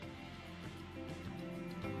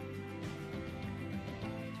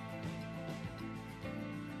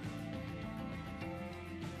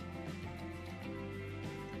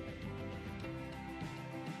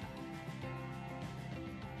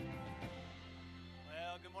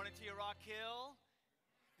morning to you, Rock Hill.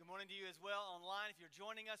 Good morning to you as well online. If you're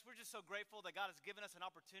joining us, we're just so grateful that God has given us an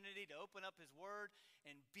opportunity to open up His Word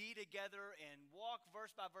and be together and walk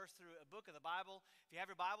verse by verse through a book of the Bible. If you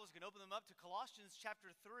have your Bibles, you can open them up to Colossians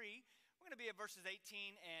chapter 3. We're going to be at verses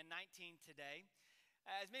 18 and 19 today.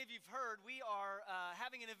 As many of you have heard, we are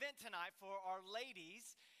having an event tonight for our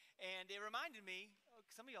ladies, and it reminded me,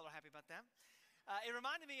 some of y'all are happy about that. It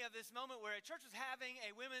reminded me of this moment where a church was having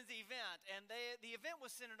a women's event, and the event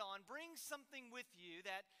was centered on bring something with you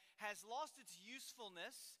that has lost its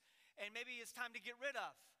usefulness and maybe it's time to get rid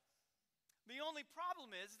of. The only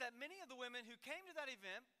problem is that many of the women who came to that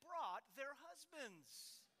event brought their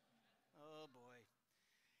husbands. Oh boy.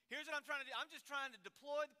 Here's what I'm trying to do. I'm just trying to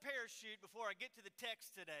deploy the parachute before I get to the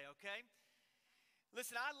text today, okay?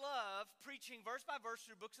 Listen, I love preaching verse by verse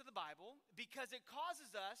through books of the Bible because it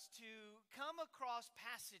causes us to come across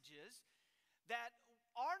passages that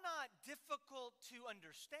are not difficult to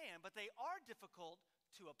understand, but they are difficult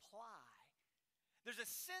to apply. There's a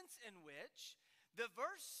sense in which the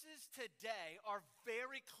verses today are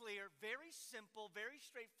very clear, very simple, very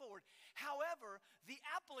straightforward. However, the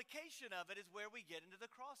application of it is where we get into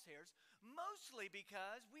the crosshairs, mostly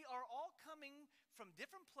because we are all coming from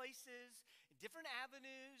different places, different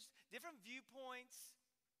avenues, different viewpoints.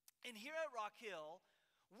 And here at Rock Hill,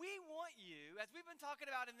 we want you, as we've been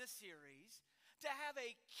talking about in this series, to have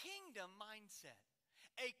a kingdom mindset.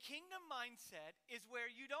 A kingdom mindset is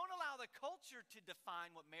where you don't allow the culture to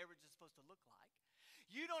define what marriage is supposed to look like.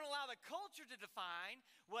 You don't allow the culture to define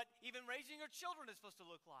what even raising your children is supposed to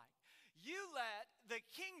look like. You let the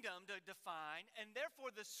kingdom to define, and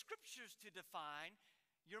therefore the scriptures to define,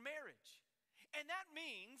 your marriage. And that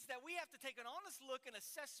means that we have to take an honest look and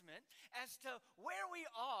assessment as to where we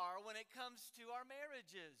are when it comes to our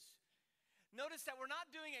marriages. Notice that we're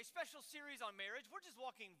not doing a special series on marriage. We're just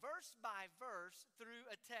walking verse by verse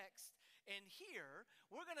through a text. And here,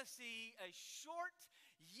 we're going to see a short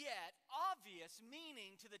yet obvious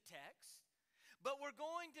meaning to the text. But we're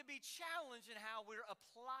going to be challenged in how we're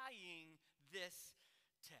applying this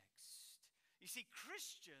text. You see,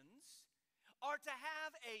 Christians are to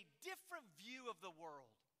have a different view of the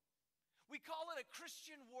world. We call it a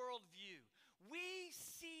Christian worldview. We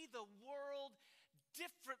see the world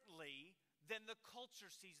differently than the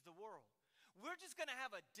culture sees the world. We're just going to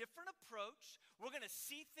have a different approach. We're going to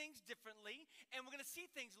see things differently, and we're going to see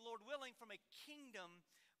things, Lord willing, from a kingdom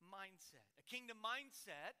mindset. A kingdom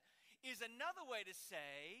mindset is another way to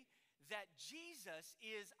say that Jesus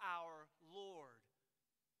is our Lord.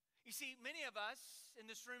 You see, many of us in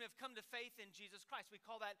this room have come to faith in Jesus Christ. We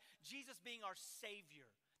call that Jesus being our Savior.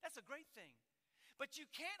 That's a great thing. But you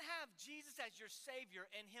can't have Jesus as your Savior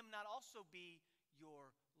and Him not also be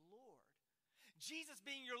your Lord. Jesus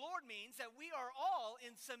being your Lord means that we are all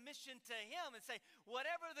in submission to Him and say,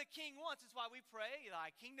 whatever the King wants, is why we pray,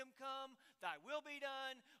 thy kingdom come, thy will be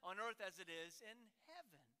done on earth as it is in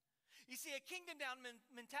heaven. You see, a kingdom down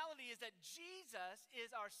mentality is that Jesus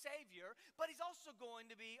is our Savior, but He's also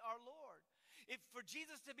going to be our Lord. If for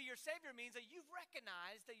Jesus to be your Savior means that you've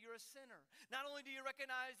recognized that you're a sinner. Not only do you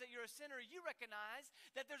recognize that you're a sinner, you recognize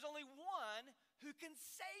that there's only one who can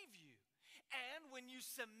save you. And when you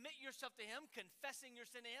submit yourself to Him, confessing your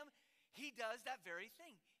sin to Him, He does that very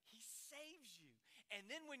thing. He saves you.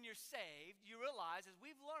 And then when you're saved, you realize, as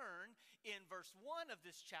we've learned in verse 1 of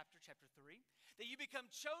this chapter 3, that you become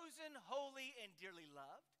chosen, holy, and dearly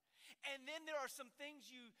loved. And then there are some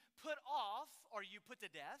things you put off or you put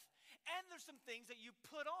to death. And there's some things that you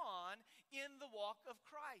put on in the walk of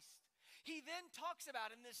Christ. He then talks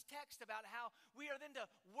about in this text about how we are then to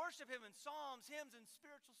worship Him in psalms, hymns, and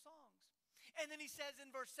spiritual songs. And then he says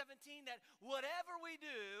in verse 17 that whatever we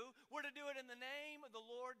do, we're to do it in the name of the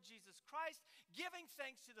Lord Jesus Christ, giving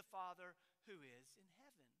thanks to the Father who is in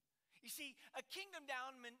heaven. You see, a kingdom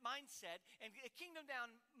down mindset and a kingdom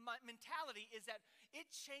down mentality is that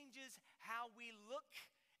it changes how we look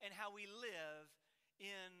and how we live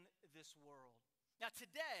in this world. Now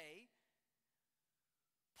today,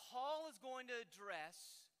 Paul is going to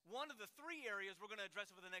address one of the three areas we're going to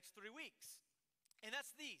address over the next 3 weeks. And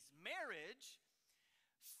that's these: marriage,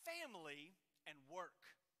 family, and work.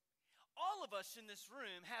 All of us in this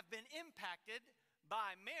room have been impacted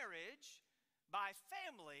by marriage, by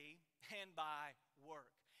family, and by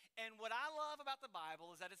work. And what I love about the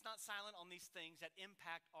Bible is that it's not silent on these things that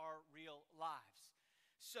impact our real lives.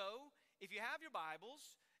 So, if you have your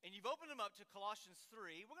Bibles and you've opened them up to Colossians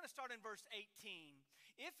 3, we're going to start in verse 18.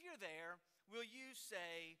 If you're there, will you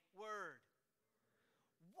say word?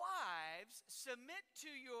 Wives, submit to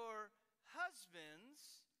your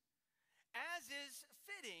husbands as is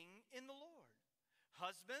fitting in the Lord.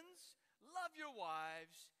 Husbands, love your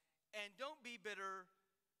wives and don't be bitter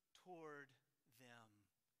toward them.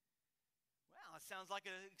 Well, it sounds like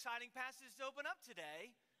an exciting passage to open up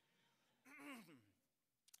today.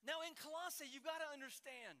 Now, in Colossae, you've got to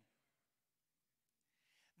understand,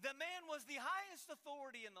 the man was the highest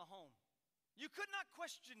authority in the home. You could not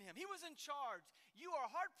question him. He was in charge. You are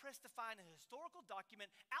hard-pressed to find a historical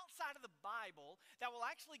document outside of the Bible that will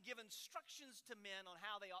actually give instructions to men on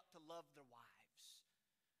how they ought to love their wives.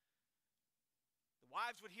 The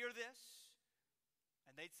wives would hear this,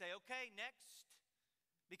 and they'd say, okay, next.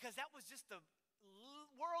 Because that was just the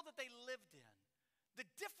world that they lived in. The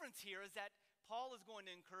difference here is that Paul is going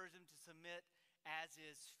to encourage them to submit as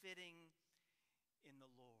is fitting in the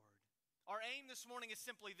Lord. Our aim this morning is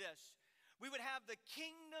simply this. We would have the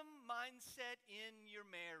kingdom mindset in your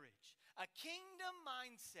marriage. A kingdom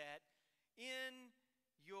mindset in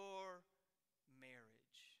your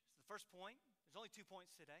marriage. So the first point, there's only 2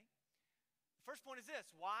 points today. The first point is this: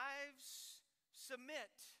 wives, submit.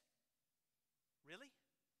 Really?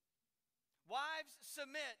 Wives,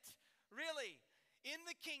 submit. Really? In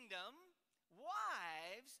the kingdom,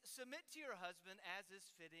 wives, submit to your husband as is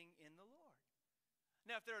fitting in the Lord.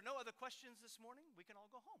 Now, if there are no other questions this morning, we can all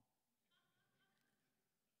go home.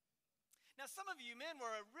 Now, some of you men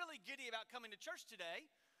were really giddy about coming to church today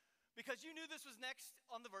because you knew this was next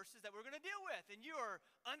on the verses that we're going to deal with. And you are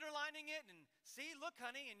underlining it and see, look,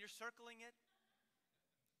 honey, and you're circling it.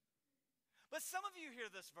 But some of you hear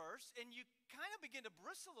this verse and you kind of begin to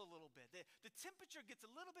bristle a little bit. The temperature gets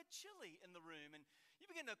a little bit chilly in the room and you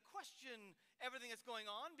begin to question everything that's going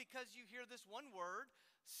on because you hear this one word,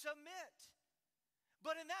 submit.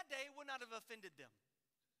 But in that day, it would not have offended them.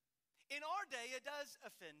 In our day, it does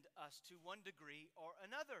offend us to one degree or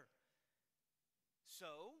another.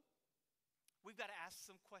 So, we've got to ask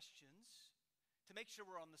some questions to make sure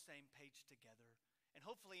we're on the same page together and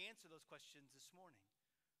hopefully answer those questions this morning.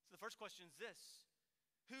 So the first question is this: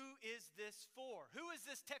 who is this for? Who is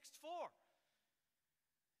this text for?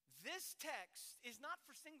 This text is not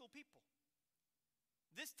for single people.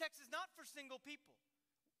 This text is not for single people.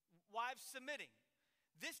 Wives submitting.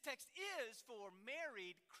 This text is for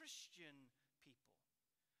married Christian people.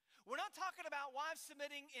 We're not talking about wives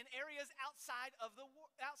submitting in areas outside of the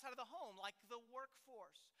home, like the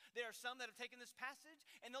workforce. There are some that have taken this passage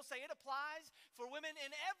and they'll say it applies for women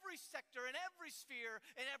in every sector, in every sphere,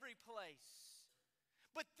 in every place.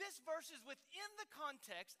 But this verse is within the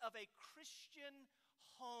context of a Christian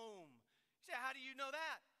home. You say, how do you know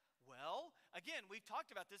that? Well, again, we've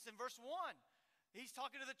talked about this in verse 1. He's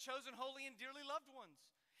talking to the chosen, holy, and dearly loved ones.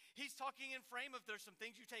 He's talking in frame of there's some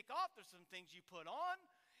things you take off, there's some things you put on.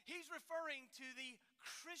 He's referring to the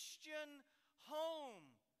Christian home.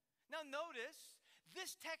 Now notice,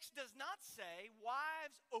 this text does not say,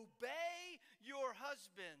 wives, obey your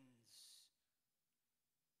husbands.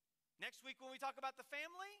 Next week when we talk about the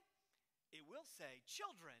family, it will say,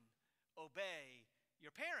 children, obey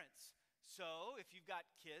your parents. So if you've got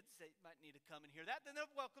kids that might need to come and hear that, then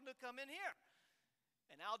they're welcome to come in here.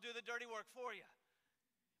 And I'll do the dirty work for you.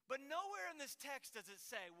 But nowhere in this text does it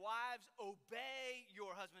say, wives, obey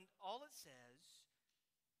your husband. All it says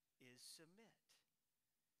is submit.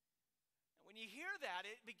 And when you hear that,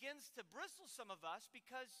 it begins to bristle some of us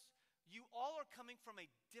because you all are coming from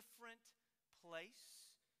a different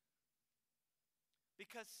place.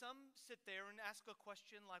 Because some sit there and ask a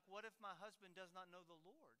question like, what if my husband does not know the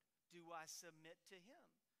Lord? Do I submit to him?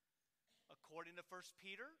 According to 1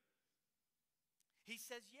 Peter, he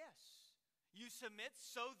says yes. You submit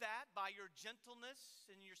so that by your gentleness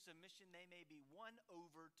and your submission they may be won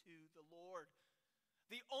over to the Lord.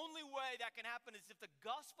 The only way that can happen is if the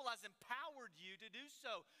gospel has empowered you to do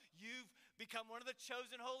so. You've become one of the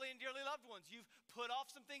chosen, holy, and dearly loved ones. You've put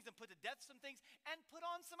off some things and put to death some things and put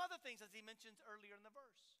on some other things, as he mentions earlier in the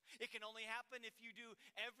verse. It can only happen if you do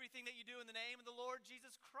everything that you do in the name of the Lord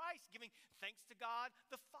Jesus Christ, giving thanks to God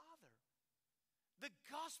the Father. The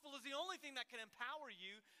gospel is the only thing that can empower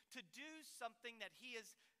you to do something that he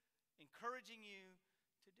is encouraging you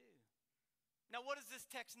to do. Now, what is this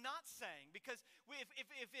text not saying? Because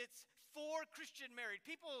if it's for Christian married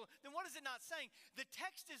people, then what is it not saying? The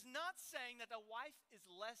text is not saying that the wife is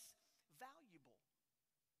less valuable.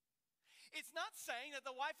 It's not saying that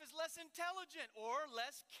the wife is less intelligent or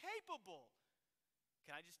less capable.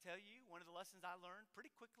 Can I just tell you, one of the lessons I learned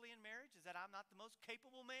pretty quickly in marriage is that I'm not the most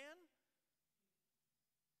capable man.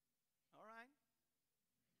 All right.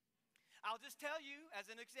 I'll just tell you as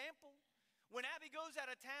an example. When Abby goes out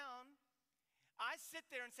of town, I sit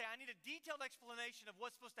there and say, I need a detailed explanation of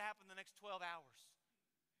what's supposed to happen in the next 12 hours.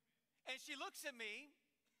 And she looks at me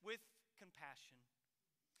with compassion.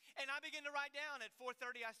 And I begin to write down at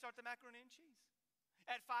 4:30, I start the macaroni and cheese.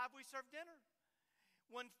 At 5, we serve dinner.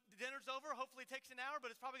 When dinner's over, hopefully it takes an hour,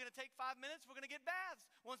 but it's probably going to take 5 minutes. We're going to get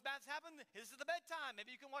baths. Once baths happen, this is the bedtime.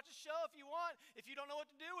 Maybe you can watch a show if you want, if you don't know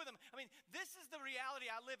what to do with them. I mean, this is the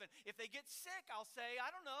reality I live in. If they get sick, I'll say,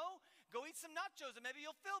 I don't know, go eat some nachos and maybe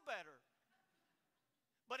you'll feel better.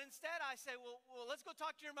 But instead, I say, well, let's go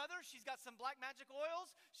talk to your mother. She's got some black magic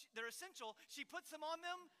oils. They're essential. She puts them on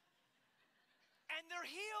them, and they're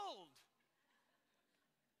healed.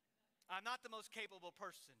 I'm not the most capable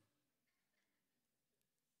person.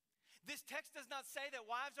 This text does not say that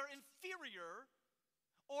wives are inferior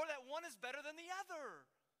or that one is better than the other.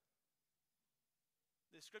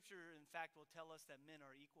 The scripture, in fact, will tell us that men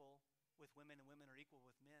are equal with women and women are equal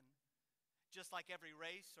with men. Just like every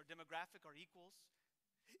race or demographic are equals.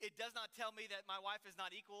 It does not tell me that my wife is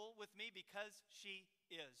not equal with me because she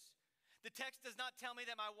is. The text does not tell me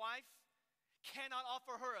that my wife cannot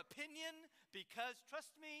offer her opinion because,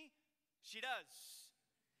 trust me, she does.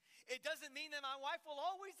 It doesn't mean that my wife will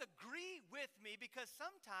always agree with me because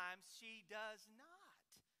sometimes she does not.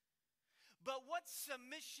 But what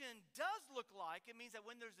submission does look like, it means that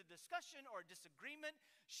when there's a discussion or a disagreement,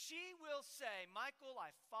 she will say, Michael,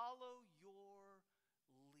 I follow your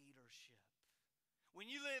leadership. When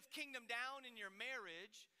you live kingdom down in your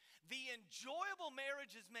marriage, the enjoyable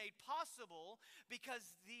marriage is made possible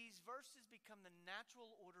because these verses become the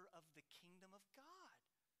natural order of the kingdom of God.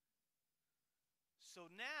 So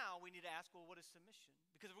now we need to ask, well, what is submission?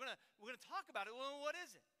 Because we're gonna talk about it. Well, what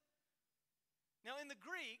is it? Now, in the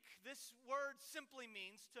Greek, this word simply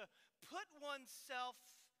means to put oneself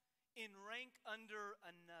in rank under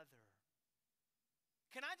another.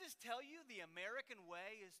 Can I just tell you, the American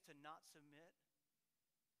way is to not submit?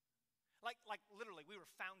 Like literally, we were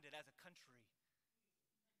founded as a country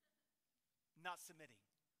not submitting.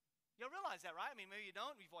 You realize that, right? I mean, maybe you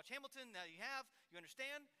don't. You've watched Hamilton, now you have. You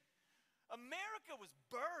understand? America was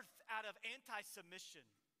birthed out of anti-submission.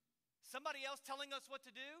 Somebody else telling us what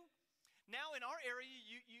to do. Now in our area,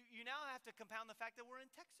 you now have to compound the fact that we're in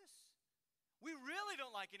Texas. We really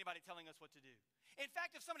don't like anybody telling us what to do. In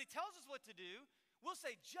fact, if somebody tells us what to do, we'll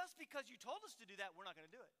say, just because you told us to do that, we're not going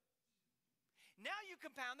to do it. Now you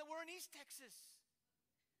compound that we're in East Texas.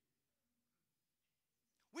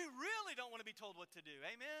 We really don't want to be told what to do.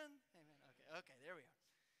 Amen? Amen. Okay, there we are.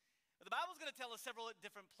 But the Bible's going to tell us several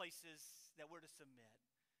different places that we're to submit.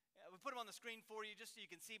 We put them on the screen for you just so you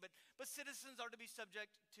can see, but citizens are to be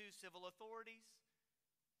subject to civil authorities.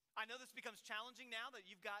 I know this becomes challenging now that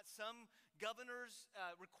you've got some governors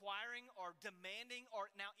requiring or demanding or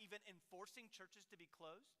now even enforcing churches to be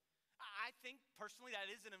closed. I think personally that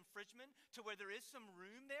is an infringement to where there is some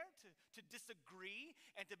room there to disagree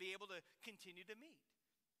and to be able to continue to meet.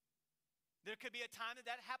 There could be a time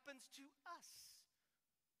that happens to us.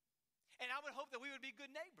 And I would hope that we would be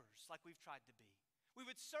good neighbors like we've tried to be. We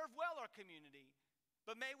would serve well our community,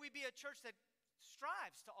 but may we be a church that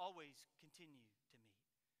strives to always continue to meet.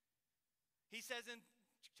 He says in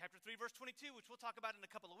chapter 3, verse 22, which we'll talk about in a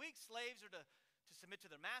couple of weeks, slaves are to submit to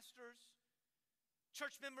their masters,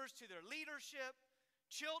 church members to their leadership,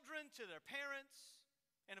 children to their parents,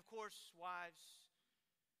 and of course, wives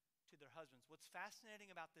to their husbands. What's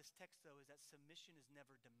fascinating about this text, though, is that submission is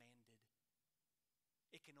never demanded.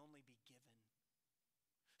 It can only be given.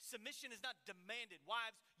 Submission is not demanded.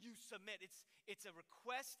 Wives, you submit. It's a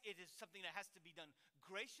request. It is something that has to be done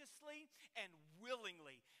graciously and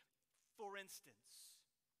willingly. For instance,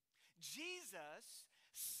 Jesus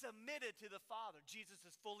submitted to the Father. Jesus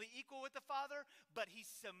is fully equal with the Father, but he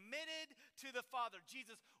submitted to the Father.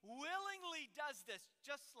 Jesus willingly does this.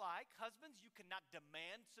 Just like husbands, you cannot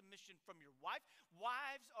demand submission from your wife.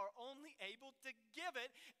 Wives are only able to give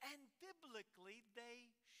it, and biblically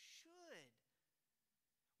they should.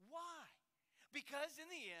 Why? Because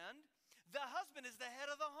in the end, the husband is the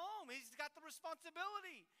head of the home. He's got the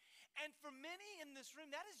responsibility. And for many in this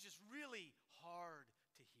room, that is just really hard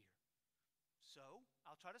to hear. So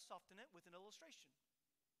I'll try to soften it with an illustration.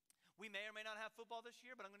 We may or may not have football this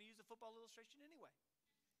year, but I'm going to use a football illustration anyway.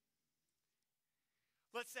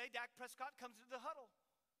 Let's say Dak Prescott comes into the huddle.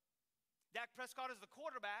 Dak Prescott is the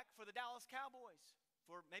quarterback for the Dallas Cowboys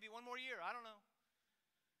for maybe one more year. I don't know.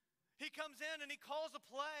 He comes in and he calls a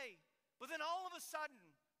play, but then all of a sudden,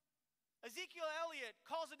 Ezekiel Elliott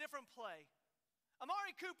calls a different play.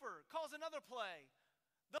 Amari Cooper calls another play.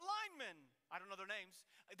 The linemen, I don't know their names,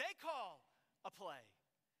 they call a play.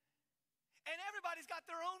 And everybody's got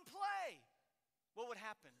their own play. What would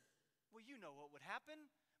happen? Well, you know what would happen.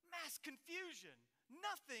 Mass confusion.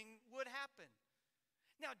 Nothing would happen.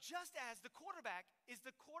 Now, just as the quarterback, is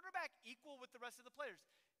the quarterback equal with the rest of the players?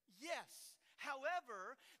 Yes.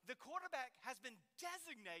 However, the quarterback has been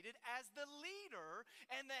designated as the leader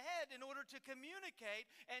and the head in order to communicate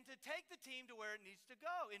and to take the team to where it needs to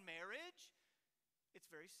go. In marriage,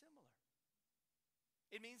 it's very similar.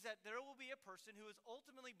 It means that there will be a person who is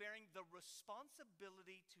ultimately bearing the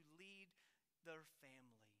responsibility to lead their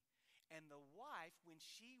family. And the wife, when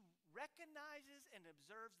she recognizes and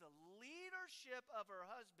observes the leadership of her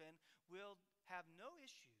husband, will have no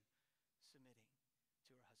issue submitting to her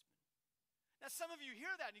husband. Now, some of you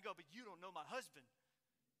hear that and you go, but you don't know my husband.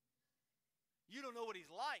 You don't know what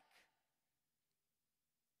he's like.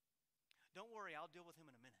 Don't worry, I'll deal with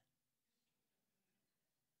him in a minute.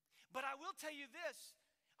 But I will tell you this,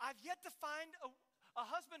 I've yet to find a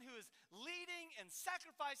husband who is leading and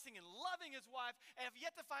sacrificing and loving his wife, and I've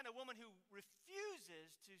yet to find a woman who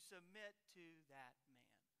refuses to submit to that man.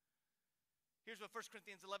 Here's what 1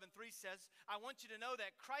 Corinthians 11:3 says, I want you to know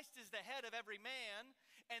that Christ is the head of every man,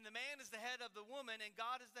 and the man is the head of the woman, and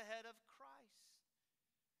God is the head of Christ.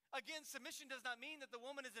 Again, submission does not mean that the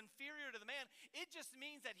woman is inferior to the man. It just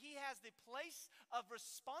means that he has the place of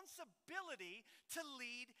responsibility to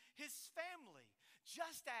lead his family.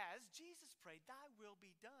 Just as Jesus prayed, thy will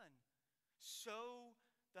be done. So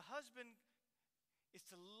the husband is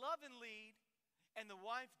to love and lead, and the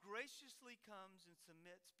wife graciously comes and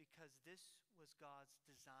submits because this was God's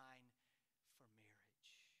design for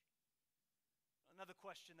marriage. Another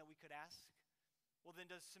question that we could ask, well then,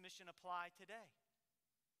 does submission apply today?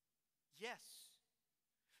 Yes.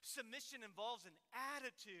 Submission involves an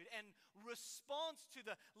attitude and response to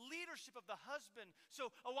the leadership of the husband.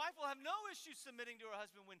 So a wife will have no issue submitting to her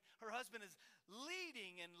husband when her husband is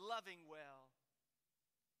leading and loving well.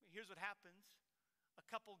 Here's what happens. A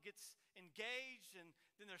couple gets engaged and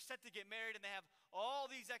then they're set to get married, and they have all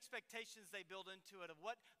these expectations they build into it of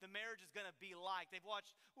what the marriage is going to be like. They've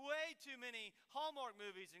watched way too many Hallmark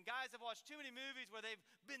movies, and guys have watched too many movies where they've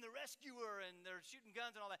been the rescuer and they're shooting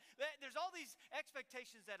guns and all that. There's all these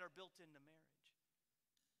expectations that are built into marriage.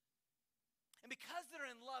 And because they're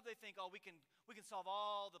in love, they think, oh, we can solve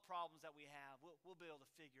all the problems that we have. We'll be able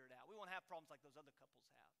to figure it out. We won't have problems like those other couples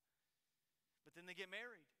have. But then they get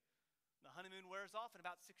married. The honeymoon wears off in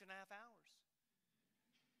about 6.5 hours.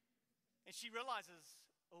 And she realizes,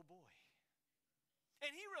 oh boy.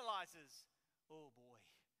 And he realizes, oh boy.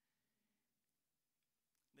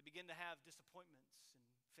 They begin to have disappointments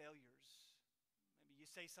and failures. Maybe you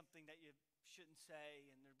say something that you shouldn't say,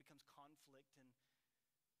 and there becomes conflict. And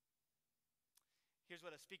here's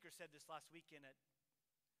what a speaker said this last weekend at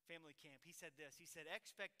family camp. He said this. He said,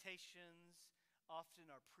 expectations often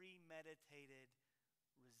are premeditated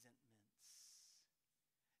resentments.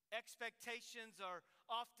 Expectations are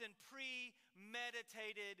often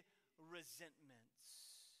premeditated resentments.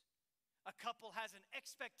 A couple has an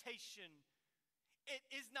expectation. It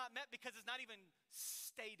is not met because it's not even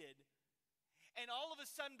stated. And all of a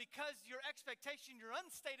sudden, because your expectation, your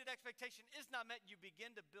unstated expectation is not met, you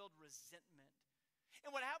begin to build resentment.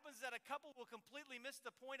 And what happens is that a couple will completely miss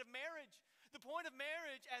the point of marriage. The point of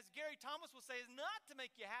marriage, as Gary Thomas will say, is not to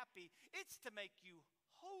make you happy. It's to make you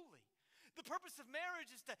holy. The purpose of marriage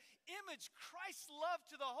is to image Christ's love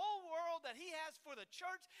to the whole world that he has for the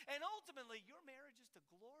church. And ultimately, your marriage is to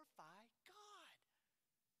glorify God.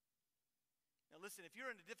 Now listen, if you're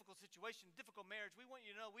in a difficult situation, difficult marriage, we want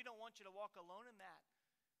you to know we don't want you to walk alone in that.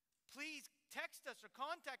 Please text us or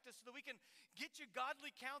contact us so that we can get you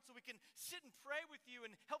godly counsel. We can sit and pray with you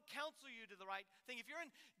and help counsel you to the right thing. If you're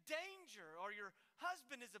in danger or your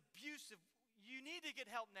husband is abusive, you need to get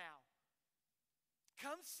help now.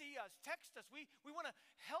 Come see us. Text us. We want to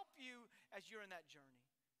help you as you're in that journey.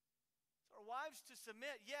 So our wives to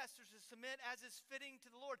submit. Yes, there's to submit as is fitting to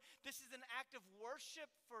the Lord. This is an act of worship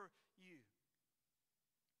for you.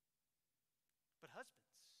 But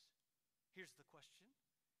husbands, here's the question.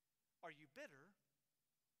 Are you bitter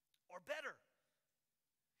or better?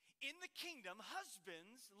 In the kingdom,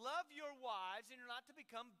 husbands, love your wives, and you're not to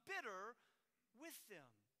become bitter with them.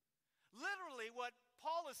 Literally, what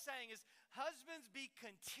Paul is saying is, husbands, be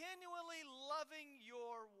continually loving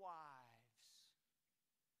your wives.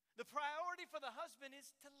 The priority for the husband is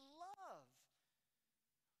to love.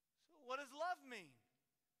 So what does love mean?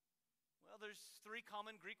 Well, there's 3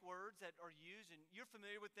 common Greek words that are used, and you're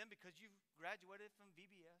familiar with them because you've graduated from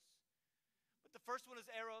VBS. But the first one is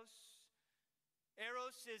eros.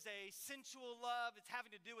 Eros is a sensual love. It's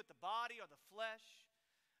having to do with the body or the flesh.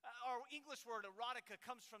 Our English word erotica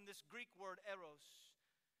comes from this Greek word eros.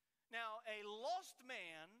 Now, a lost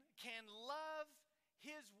man can love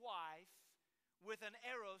his wife with an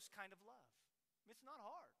eros kind of love. It's not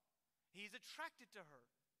hard. He's attracted to her.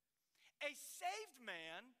 A saved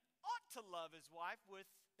man ought to love his wife with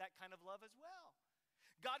that kind of love as well.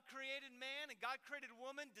 God created man and God created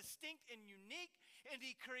woman distinct and unique, and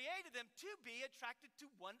he created them to be attracted to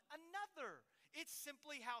one another. It's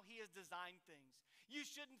simply how he has designed things. You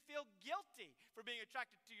shouldn't feel guilty for being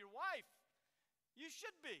attracted to your wife. You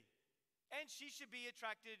should be. And she should be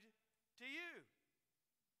attracted to you.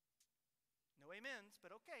 No amens,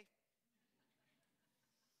 but okay.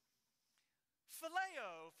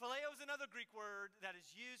 Phileo. Phileo is another Greek word that is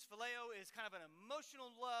used. Phileo is kind of an emotional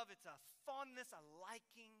love. It's a fondness, a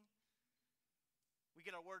liking. We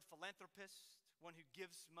get our word philanthropist, one who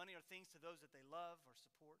gives money or things to those that they love or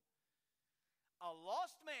support. A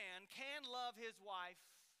lost man can love his wife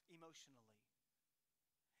emotionally.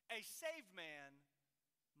 A saved man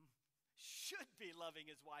should be loving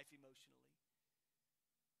his wife emotionally.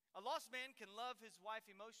 A lost man can love his wife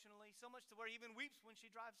emotionally so much to where he even weeps when she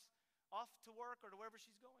drives off to work or to wherever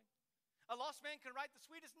she's going. A lost man can write the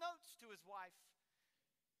sweetest notes to his wife.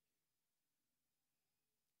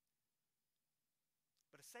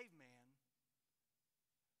 But a saved man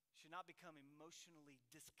should not become emotionally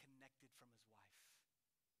disconnected from his wife.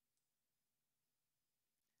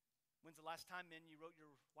 When's the last time, men, you wrote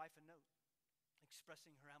your wife a note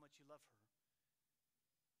expressing her how much you love her?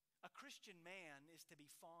 A Christian man is to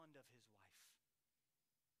be fond of his wife.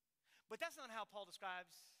 But that's not how Paul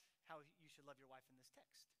describes how you should love your wife in this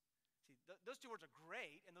text. See, those two words are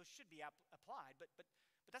great, and those should be applied, but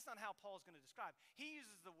that's not how Paul's going to describe. He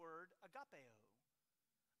uses the word agapeo.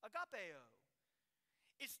 Agapeo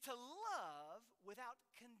is to love without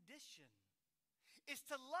condition. It's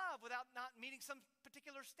to love without not meeting some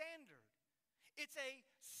particular standard. It's a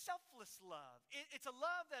selfless love. It's a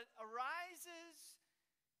love that arises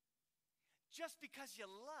just because you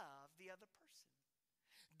love the other person.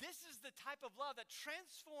 This is the type of love that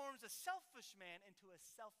transforms a selfish man into a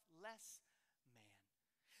selfless man.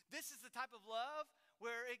 This is the type of love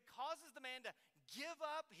where it causes the man to give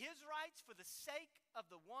up his rights for the sake of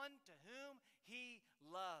the one to whom he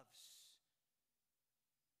loves.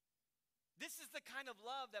 This is the kind of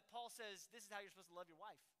love that Paul says, this is how you're supposed to love your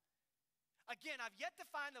wife. Again, I've yet to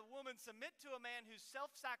find a woman submit to a man who's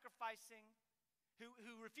self-sacrificing,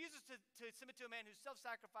 who refuses to submit to a man who's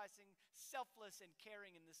self-sacrificing, selfless, and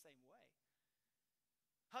caring in the same way.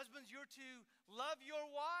 Husbands, you're to love your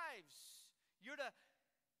wives. You're to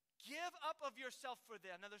give up of yourself for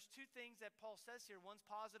them. Now, there's two things that Paul says here. One's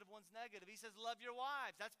positive, one's negative. He says, love your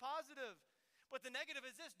wives. That's positive. But the negative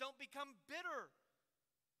is this: don't become bitter.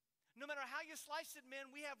 No matter how you slice it,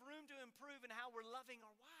 men, we have room to improve in how we're loving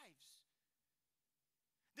our wives.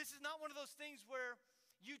 This is not one of those things where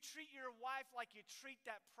you treat your wife like you treat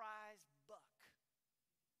that prize buck.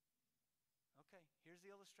 Okay, here's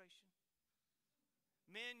the illustration.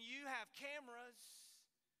 Men, you have cameras.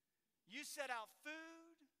 You set out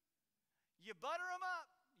food. You butter them up.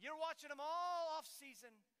 You're watching them all off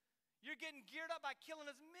season. You're getting geared up by killing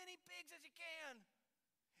as many pigs as you can.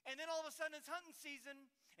 And then all of a sudden it's hunting season,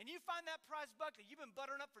 and you find that prize buck that you've been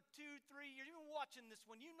buttering up for 2, 3 years. You've been watching this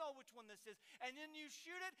one. You know which one this is. And then you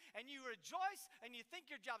shoot it, and you rejoice, and you think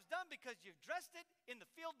your job's done because you've dressed it in the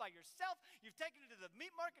field by yourself. You've taken it to the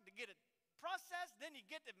meat market to get it processed. Then you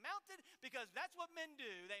get it mounted, because that's what men do.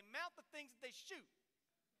 They mount the things that they shoot.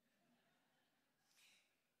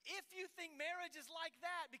 If you think marriage is like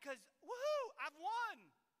that, because, woohoo, I've won.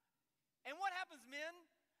 And what happens, men?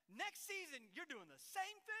 Next season, you're doing the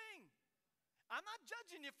same thing. I'm not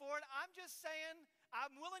judging you for it. I'm just saying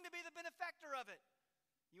I'm willing to be the benefactor of it.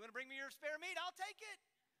 You want to bring me your spare meat? I'll take it.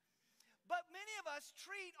 But many of us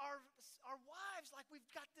treat our wives like we've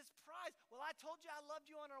got this prize. Well, I told you I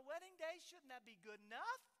loved you on our wedding day. Shouldn't that be good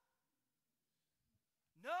enough?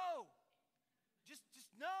 No. Just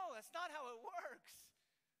no. That's not how it works.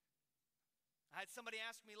 I had somebody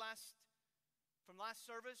ask me from last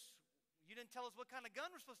service, you didn't tell us what kind of gun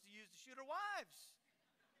we're supposed to use to shoot our wives.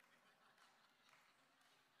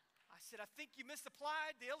 I said, I think you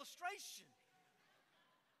misapplied the illustration.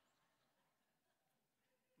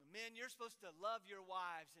 Men, you're supposed to love your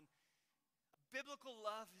wives. And biblical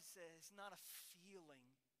love is not a feeling.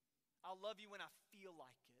 I'll love you when I feel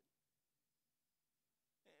like it.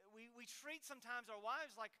 We treat sometimes our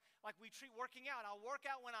wives like we treat working out. I'll work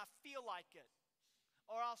out when I feel like it.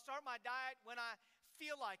 Or I'll start my diet when I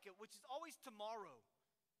feel like it, which is always tomorrow.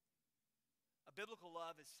 A biblical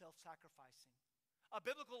love is self-sacrificing. A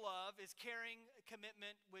biblical love is carrying a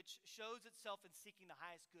commitment which shows itself in seeking the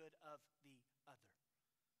highest good of the other.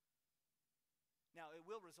 Now, it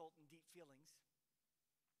will result in deep feelings,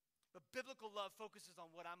 but biblical love focuses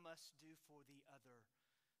on what I must do for the other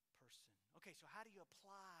person. Okay, so how do you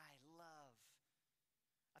apply love?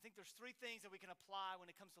 I think there's three things that we can apply when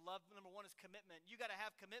it comes to love. Number one is commitment. You got to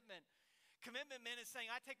have commitment. Commitment, man, is saying,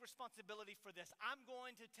 I take responsibility for this. I'm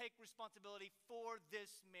going to take responsibility for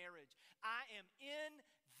this marriage. I am in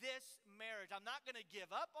this marriage. I'm not going to give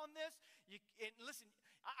up on this. And listen,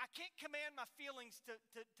 I can't command my feelings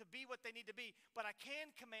to be what they need to be, but I can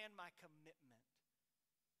command my commitment.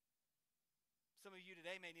 Some of you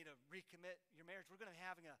today may need to recommit your marriage. We're going to be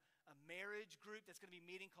having a marriage group that's going to be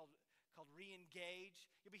meeting called Re-Engage.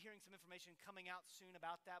 You'll be hearing some information coming out soon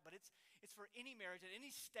about that, but it's for any marriage at any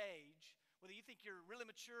stage, whether you think you're really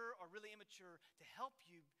mature or really immature, to help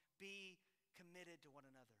you be committed to one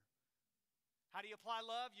another. How do you apply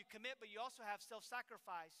love? You commit, but you also have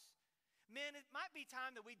self-sacrifice. Men, it might be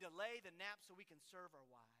time that we delay the nap so we can serve our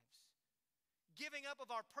wives. Giving up of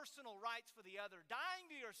our personal rights for the other. Dying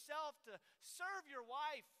to yourself to serve your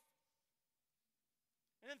wife.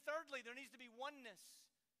 And then thirdly, there needs to be oneness.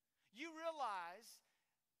 You realize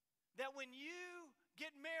that when you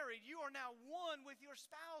get married, you are now one with your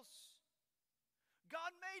spouse.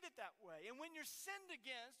 God made it that way. And when you're sinned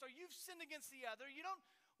against, or you've sinned against the other, you don't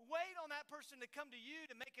wait on that person to come to you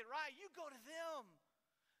to make it right. You go to them.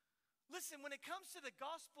 Listen, when it comes to the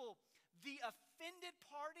gospel, the offended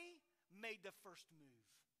party made the first move.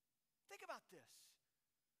 Think about this.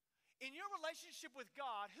 In your relationship with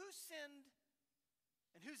God, who sinned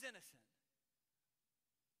and who's innocent?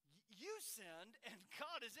 You sinned and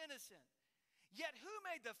God is innocent. Yet who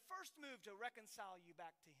made the first move to reconcile you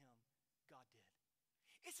back to Him? God did.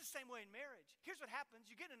 It's the same way in marriage. Here's what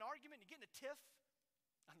happens. You get in an argument, you get in a tiff.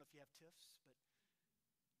 I don't know if you have tiffs, but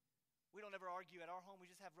we don't ever argue at our home.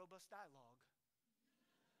 We just have robust dialogue.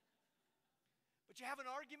 But you have an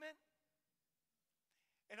argument,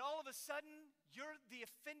 and all of a sudden, you're the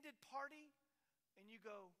offended party, and you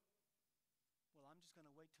go, well, I'm just going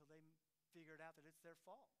to wait till they figure it out that it's their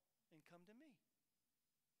fault and come to me.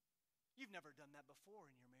 You've never done that before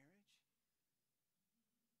in your marriage.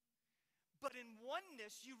 But in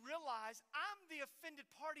oneness, you realize, I'm the offended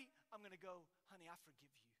party. I'm going to go, honey, I forgive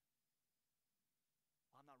you.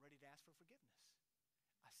 Well, I'm not ready to ask for forgiveness.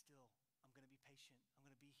 I'm going to be patient. I'm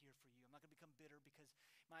going to be here for you. I'm not going to become bitter because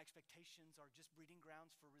my expectations are just breeding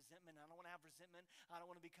grounds for resentment. I don't want to have resentment. I don't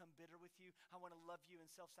want to become bitter with you. I want to love you and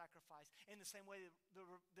self-sacrifice. In the same way,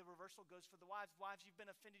 the reversal goes for the wives. Wives, you've been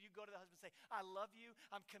offended. You go to the husband and say, I love you.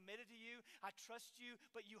 I'm committed to you. I trust you,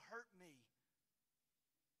 but you hurt me.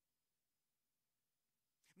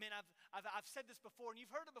 Man, I've said this before, and you've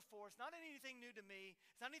heard it before. It's not anything new to me.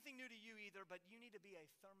 It's not anything new to you either, but you need to be a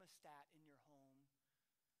thermostat in your home,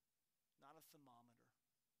 not a thermometer.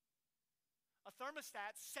 A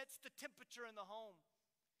thermostat sets the temperature in the home.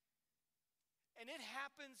 And it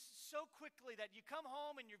happens so quickly that you come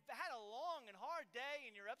home and you've had a long and hard day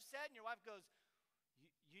and you're upset, and your wife goes,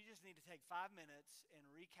 you just need to take 5 minutes and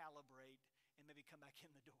recalibrate and maybe come back in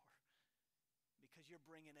the door because you're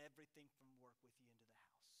bringing everything from work with you into the house.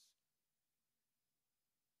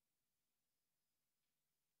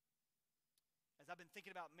 As I've been thinking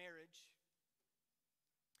about marriage,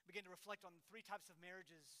 I began to reflect on the 3 types of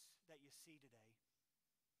marriages that you see today.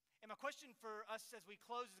 And my question for us as we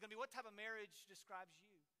close is going to be, what type of marriage describes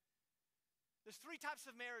you? There's 3 types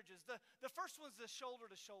of marriages. The first one's the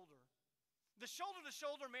shoulder-to-shoulder. The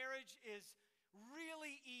shoulder-to-shoulder marriage is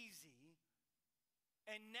really easy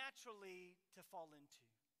and naturally to fall into.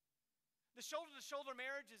 The shoulder-to-shoulder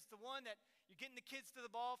marriage is the one that you're getting the kids to the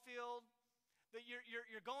ball field, that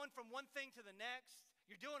you're going from one thing to the next.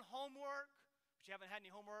 You're doing homework, but you haven't had any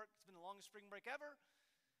homework. It's been the longest spring break ever.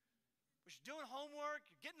 But you're doing homework,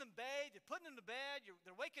 you're getting them bathed, you're putting them to bed,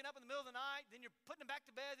 they're waking up in the middle of the night, then you're putting them back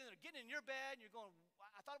to bed, then they're getting in your bed, and you're going,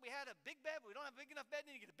 I thought we had a big bed, but we don't have a big enough bed,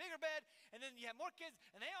 then you get a bigger bed, and then you have more kids,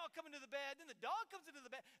 and they all come into the bed, then the dog comes into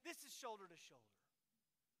the bed. This is shoulder to shoulder.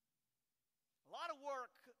 A lot of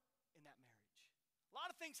work in that marriage. A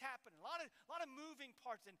lot of things happen, a lot of moving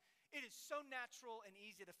parts, and it is so natural and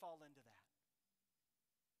easy to fall into that.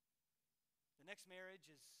 The next marriage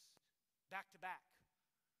is back to back.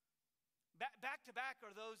 Back to back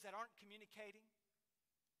are those that aren't communicating.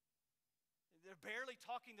 They're barely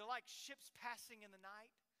talking. They're like ships passing in the night.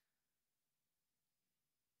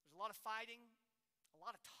 There's a lot of fighting, a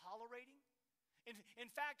lot of tolerating. In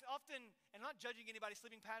fact, often, and I'm not judging anybody's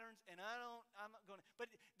sleeping patterns, and I'm not going to, but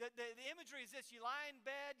the imagery is this: you lie in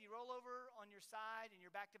bed, you roll over on your side, and you're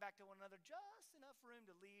back to one another, just enough room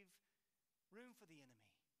to leave room for the enemy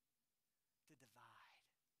to divide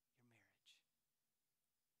your marriage.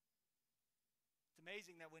 It's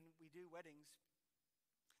amazing that when we do weddings,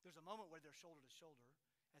 there's a moment where they're shoulder to shoulder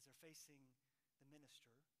as they're facing the minister.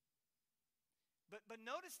 But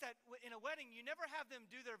notice that in a wedding, you never have them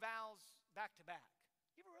do their vows back to back.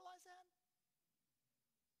 You ever says that?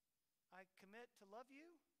 I commit to love you.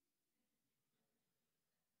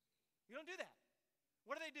 You don't do that.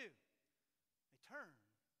 What do? They turn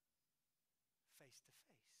face to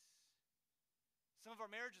face. Some of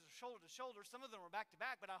our marriages are shoulder to shoulder. Some of them are back to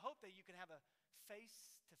back, but I hope that you can have a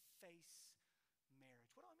face to face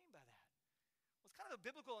marriage. What do I mean by that? Well, it's kind of a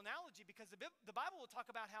biblical analogy because the Bible will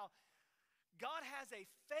talk about how God has a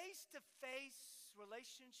face to face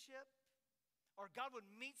relationship, or God would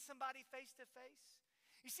meet somebody face to face.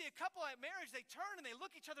 You see, a couple at marriage, they turn and they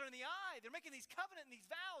look each other in the eye. They're making these covenant and these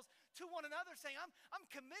vows to one another, saying, I'm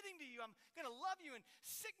committing to you. I'm going to love you in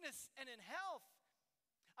sickness and in health.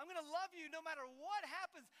 I'm going to love you no matter what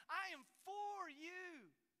happens. I am for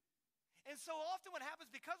you. And so often what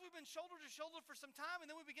happens, because we've been shoulder to shoulder for some time and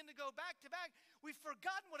then we begin to go back to back, we've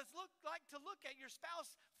forgotten what it's like to look at your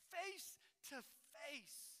spouse face to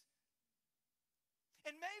face.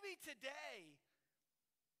 And maybe today,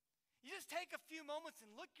 you just take a few moments and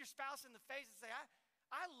look your spouse in the face and say,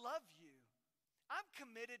 I love you. I'm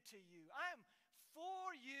committed to you. I am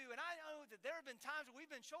for you. And I know that there have been times where we've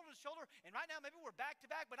been shoulder to shoulder, and right now maybe we're back to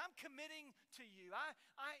back, but I'm committing to you. I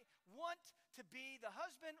want to be the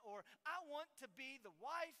husband, or I want to be the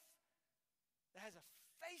wife that has a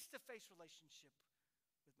face-to-face relationship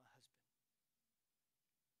with my husband.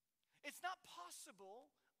 It's not possible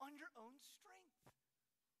on your own strength.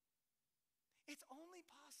 It's only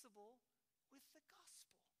possible with the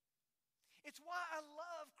gospel. It's why I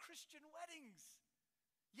love Christian weddings.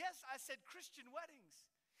 Yes, I said Christian weddings.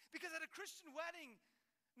 Because at a Christian wedding,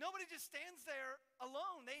 nobody just stands there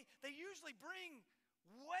alone. They usually bring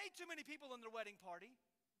way too many people in their wedding party.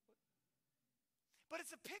 But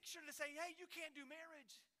it's a picture to say, hey, you can't do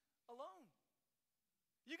marriage alone.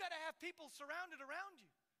 You got to have people surrounded around you.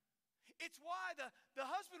 It's why the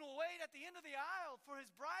husband will wait at the end of the aisle for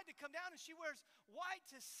his bride to come down, and she wears white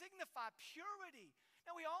to signify purity.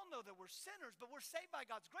 Now, we all know that we're sinners, but we're saved by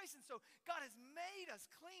God's grace, and so God has made us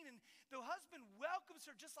clean, and the husband welcomes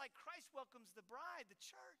her just like Christ welcomes the bride, the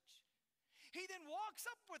church. He then walks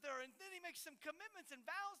up with her, and then he makes some commitments and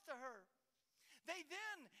vows to her. They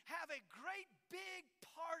then have a great big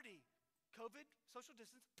party, COVID, social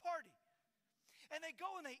distance, party. And they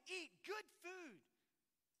go and they eat good food.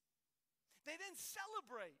 They then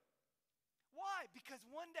celebrate. Why? Because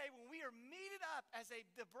one day when we are meted up as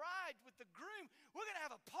the bride with the groom, we're going to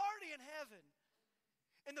have a party in heaven.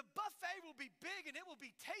 And the buffet will be big, and it will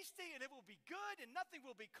be tasty, and it will be good, and nothing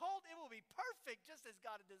will be cold. It will be perfect just as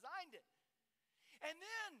God had designed it. And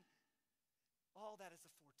then all that is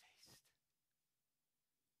a foretaste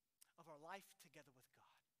of our life together with God.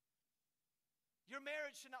 Your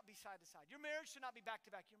marriage should not be side to side. Your marriage should not be back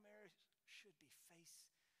to back. Your marriage should be face to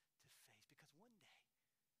face. Because one day,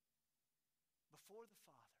 before the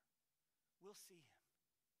Father, we'll see him.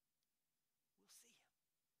 We'll see him.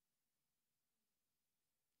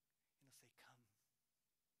 And he'll say, come.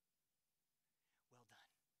 Well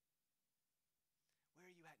done. Where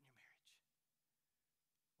are you at in your marriage?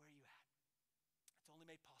 Where are you at? It's only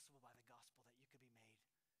made possible by the gospel that you could be made face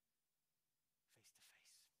to face.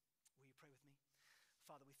 Will you pray with me?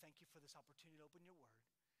 Father, we thank you for this opportunity to open your word.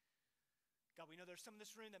 God, we know there's some in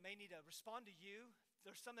this room that may need to respond to you.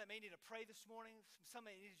 There's some that may need to pray this morning. Some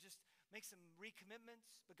may need to just make some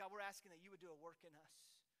recommitments. But God, we're asking that you would do a work in us,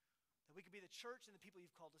 that we could be the church and the people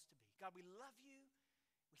you've called us to be. God, we love you.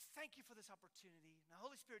 We thank you for this opportunity. Now,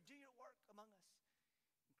 Holy Spirit, do your work among us.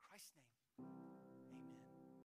 In Christ's name.